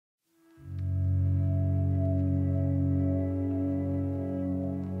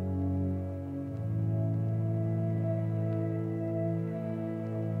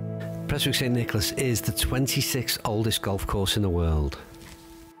Prestwick St Nicholas is the 26th oldest golf course in the world.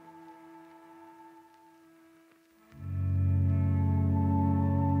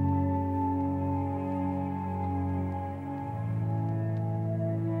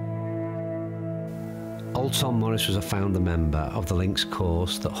 Old Tom Morris was a founder member of the links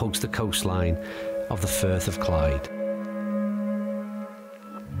course that hugs the coastline of the Firth of Clyde.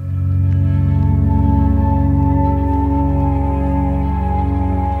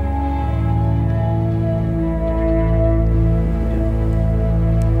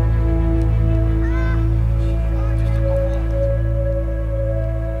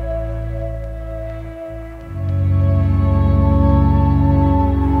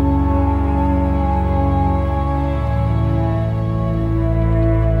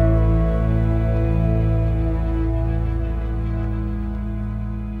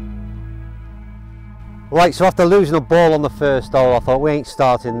 Right, so after losing a ball on the first hole, I thought we ain't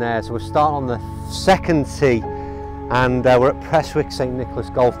starting there, so we're starting on the second tee, and we're at Prestwick St Nicholas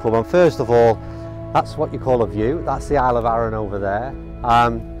Golf Club. And first of all, that's what you call a view. That's the Isle of Arran over there.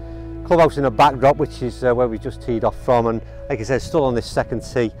 Clubhouse in a backdrop, which is where we just teed off from, and like I said, still on this second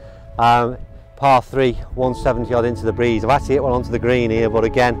tee. Par 3, 170 odd into the breeze. I've actually hit one onto the green here, but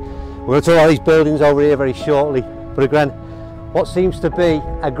again, we're going to talk about these buildings over here very shortly. But again, what seems to be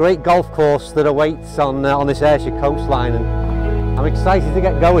a great golf course that awaits on this Ayrshire coastline, and I'm excited to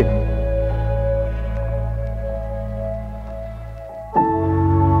get going.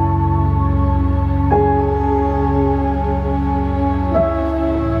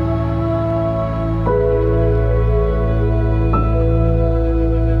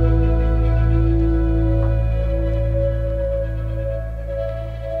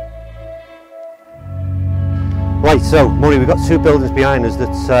 Right, so Murray, we've got two buildings behind us that,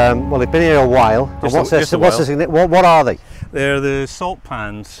 well, they've been here a while. What are they? They're the salt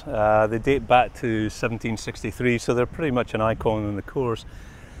pans. They date back to 1763, so they're pretty much an icon in the course.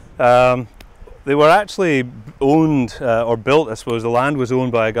 They were actually owned, or built, I suppose. The land was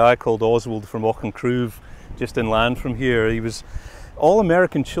owned by a guy called Oswald from Auchencruve, just inland from here. All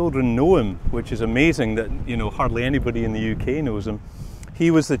American children know him, which is amazing that, you know, hardly anybody in the UK knows him. He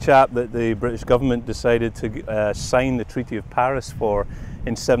was the chap that the British government decided to sign the Treaty of Paris for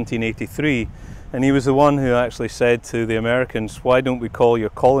in 1783, and he was the one who actually said to the Americans, why don't we call your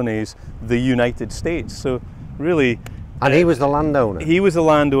colonies the United States? So really... And he was the landowner? He was the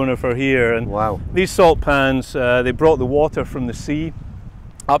landowner for here. And wow. These salt pans, they brought the water from the sea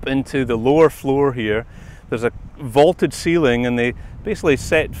up into the lower floor here. There's a vaulted ceiling, and they basically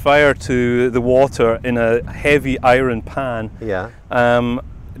set fire to the water in a heavy iron pan. Yeah.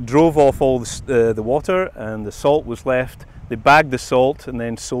 Drove off all the water, and the salt was left. They bagged the salt and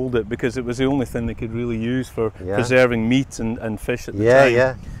then sold it because it was the only thing they could really use for preserving meat and fish at the time.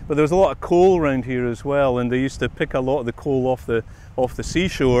 Yeah. But there was a lot of coal around here as well, and they used to pick a lot of the coal off the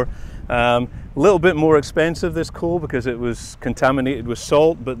seashore. A little bit more expensive, this coal, because it was contaminated with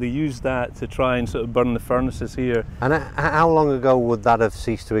salt, but they used that to try and sort of burn the furnaces here. And how long ago would that have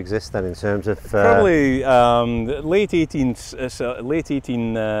ceased to exist then, in terms of... Probably late 1860s,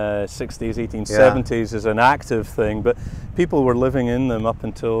 1870s is an active thing, but people were living in them up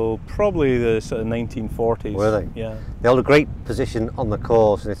until probably the sort of 1940s. Were they? Yeah. They hold a great position on the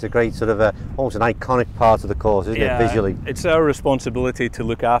course, and it's a great sort of almost an iconic part of the course, isn't it, visually? It's our responsibility to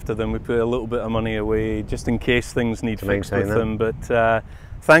look after them. We put a little bit of money away just in case things need fixed with them, but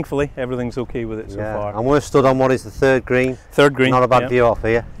thankfully everything's okay with it so far. And we're stood on what is the third green. Third green. Not a bad view off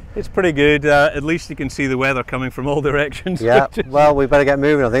here. It's pretty good. At least you can see the weather coming from all directions. Yeah, well, we better get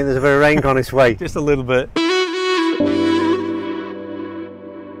moving. I think there's a bit of rain on its way. Just a little bit.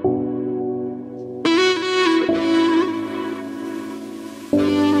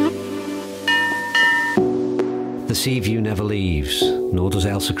 The sea view never leaves, nor does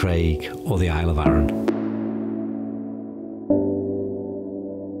Ailsa Craig or the Isle of Arran.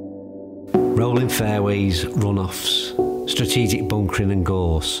 Rolling fairways, run-offs, strategic bunkering and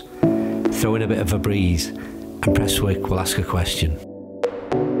gorse, throw in a bit of a breeze, and Prestwick will ask a question.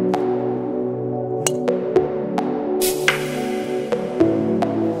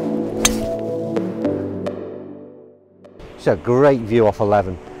 It's a great view off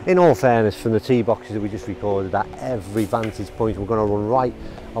 11. In all fairness, from the tee boxes that we just recorded at, every vantage point we're going to run right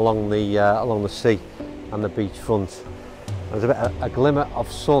along the sea and the beach front. There's a glimmer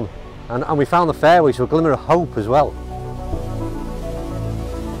of sun, and we found the fairway, so a glimmer of hope as well.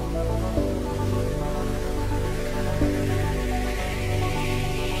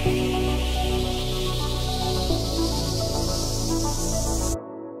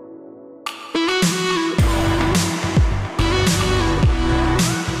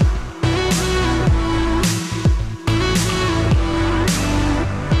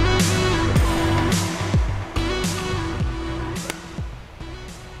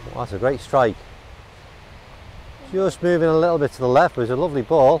 That's a great strike. Just moving a little bit to the left, but it's a lovely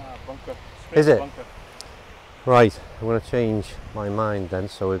ball. Bunker. Is it? Bunker. Right, I'm going to change my mind then.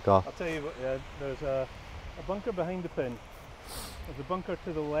 So we've got. I'll tell you what, yeah, there's a bunker behind the pin. There's a bunker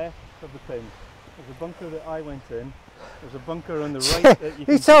to the left of the pin. There's a bunker that I went in. There's a bunker on the right. That you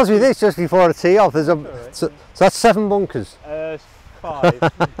He tells me this just before the tee off. There's a right, so that's 7 bunkers.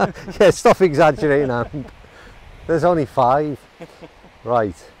 5. Yeah, stop exaggerating, Anne. There's only 5.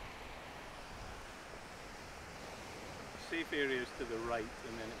 Right. Safe areas to the right,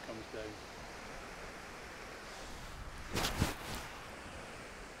 and then it comes down.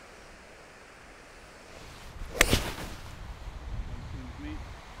 Me.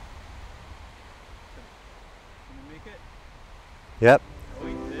 Can you make it? Yep. Oh,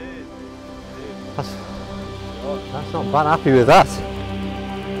 he did. That's not bad. Happy with that.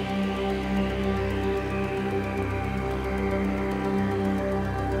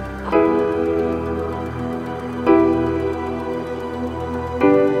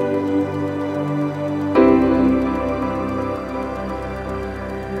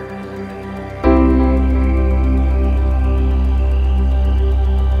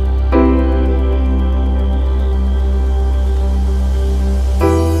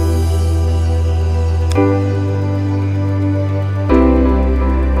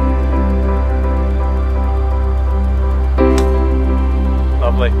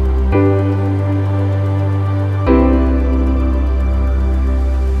 Lovely. Do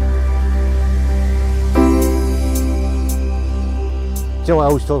you know, I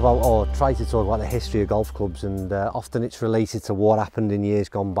always talk about, or try to talk about, the history of golf clubs, and often it's related to what happened in years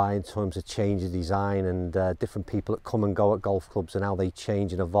gone by in terms of change of design and different people that come and go at golf clubs and how they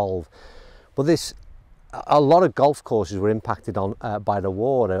change and evolve. But a lot of golf courses were impacted on by the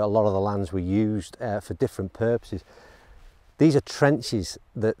war. A lot of the lands were used for different purposes. These are trenches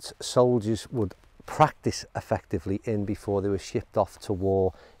that soldiers would practice effectively in before they were shipped off to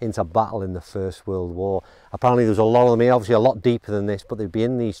war, into battle in the First World War. Apparently there was a lot of them here, obviously a lot deeper than this, but they'd be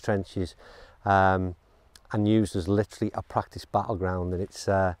in these trenches and used as literally a practice battleground. And it's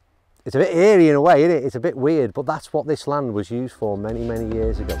a bit eerie in a way, isn't it? It's a bit weird, but that's what this land was used for many, many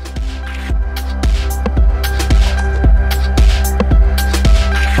years ago.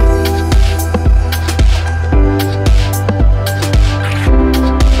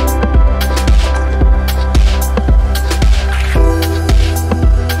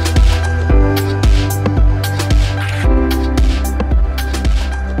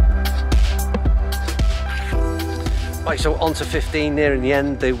 Right, so on to 15 nearing the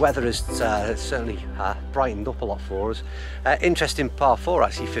end. The weather has certainly brightened up a lot for us. Interesting par 4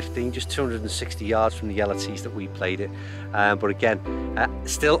 actually, 15, just 260 yards from the yellow tees that we played it. But again,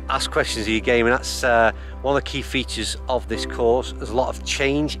 still ask questions of your game, and that's one of the key features of this course. There's a lot of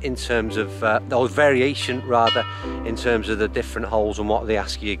change in terms of, or variation rather, in terms of the different holes and what they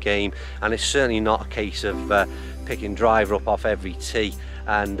ask of your game, and it's certainly not a case of picking driver up off every tee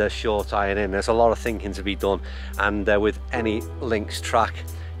and short iron in. There's a lot of thinking to be done, and with any links track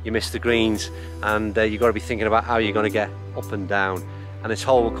you miss the greens, and you've got to be thinking about how you're going to get up and down. And this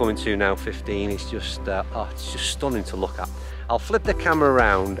hole we're coming to now, 15, is just it's just stunning to look at. I'll flip the camera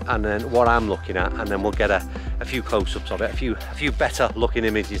around and then what I'm looking at, and then we'll get a few close-ups of it, a few better looking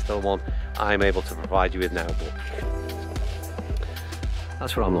images than the one I'm able to provide you with now. But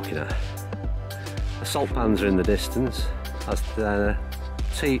that's what I'm looking at. The salt pans are in the distance. That's the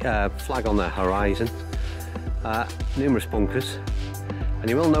flag on the horizon. Numerous bunkers, and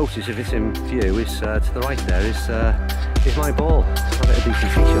you will notice, if it's in view, is to the right there is my ball. I've got a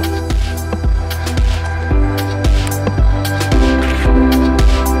decent tee shot.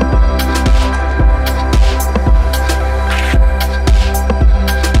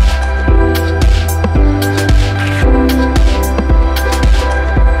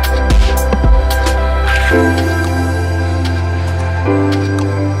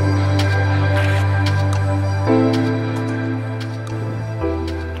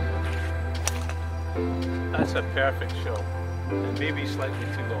 That's a perfect shot, and maybe slightly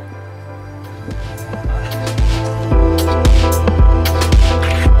too long.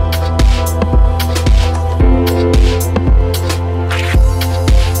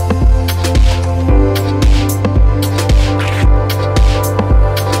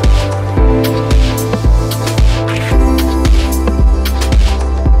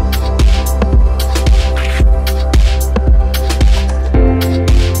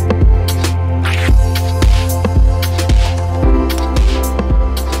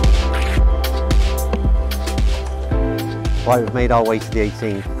 Right, we've made our way to the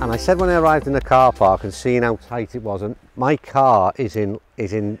 18th, and I said when I arrived in the car park and seeing how tight it was, and my car is in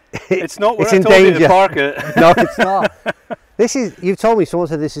It's not where it's I in told you danger. to park it. No, it's not. This is, you've told me, someone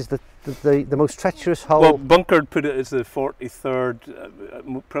said this is the most treacherous hole. Well, Bunker put it as the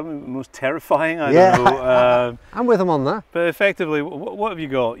 43rd, probably the most terrifying, I Yeah. don't know. I'm with them on that. But effectively, what have you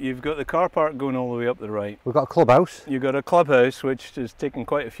got? You've got the car park going all the way up the right. We've got a clubhouse. You've got a clubhouse, which has taken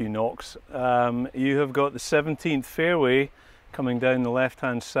quite a few knocks. You have got the 17th fairway coming down the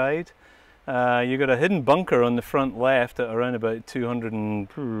left-hand side. You've got a hidden bunker on the front left at around about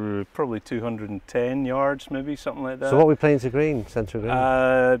 200 probably 210 yards, maybe, something like that. So what are we playing to green, centre of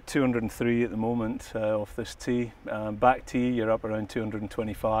green? 203 at the moment off this tee. Back tee, you're up around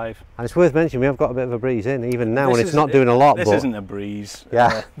 225. And it's worth mentioning we have got a bit of a breeze in, even now, This when it's is- not doing a lot. This but isn't a breeze.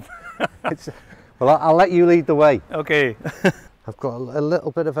 yeah. Well, I'll let you lead the way. Okay. I've got a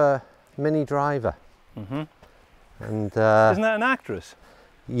little bit of a mini driver. Mhm. And Isn't that an actress?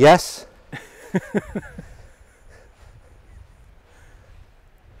 yes.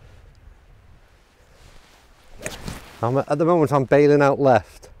 At the moment I'm bailing out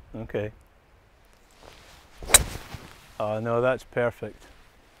left. Okay. Oh no, that's perfect.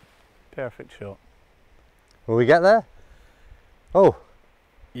 Perfect shot. Will we get there? Oh,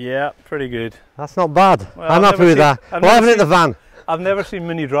 Yeah, pretty good. that's not bad. Well, I'm I've happy never with seen- that. I've Well, I never haven't hit the seen- van. I've never seen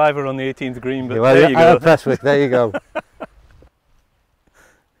Mini Driver on the 18th green, but Well, there you go. Prestwick, there you go.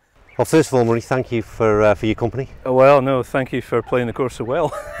 Well, first of all, Murray, thank you for your company. Oh, well, no, thank you for playing the course so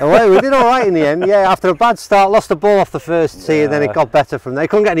well. Oh, well, we did all right in the end. Yeah, after a bad start, lost the ball off the first tee, and then it Yeah. got better from there. It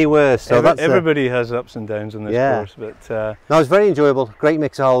couldn't get any worse. So that's Everybody has ups and downs on this Yeah. course, but no, it was very enjoyable. Great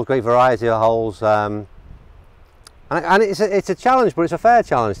mix of holes, great variety of holes. And it's a challenge, but it's a fair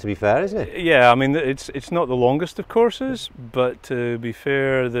challenge, to be fair, isn't it? yeah, I mean, it's not the longest of courses, but to be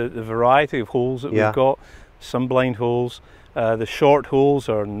fair, the variety of holes that Yeah. we've got, some blind holes, the short holes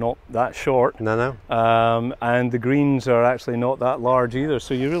are not that short. No. And the greens are actually not that large either,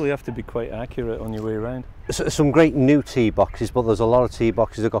 so you really have to be quite accurate on your way around. Some great new tee boxes, but there's a lot of tee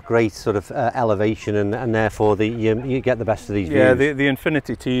boxes that got great sort of elevation, and therefore you get the best of these Yeah, views. the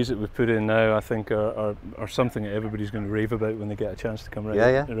infinity tees that we've put in now, I think, are something that everybody's going to rave about when they get a chance to come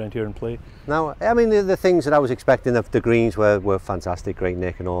around here and play. Now, I mean, the things that I was expecting, the greens were fantastic, great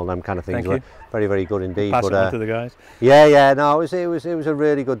nick and all them kind of things. Thank were you. very, very good indeed. Pass but it on to the guys. yeah, no, it was a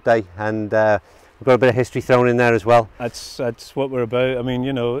really good day, and we've got a bit of history thrown in there as well. That's what we're about. I mean,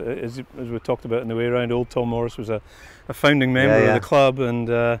 you know, as we talked about in the way around, old Tom Morris was a founding member Yeah. of the club, and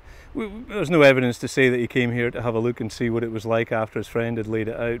there's no evidence to say that he came here to have a look and see what it was like after his friend had laid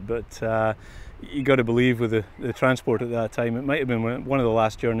it out, but you got to believe with the transport at that time, it might have been one of the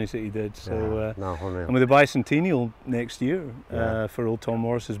last journeys that he did. So, No, unreal. and with the bicentennial next year Yeah. for old Tom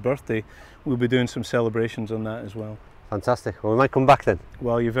Morris's birthday, we'll be doing some celebrations on that as well. Fantastic. Well, we might come back then.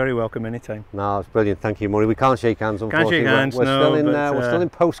 Well, you're very welcome anytime. No, it's brilliant. Thank you, Murray. We can't shake hands, unfortunately. shake hands, we're no, still in. but, We're still in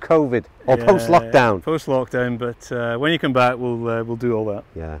post-COVID or Yeah, post-lockdown. Post-lockdown, but when you come back, we'll do all that.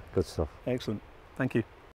 Yeah, good stuff. Excellent. Thank you.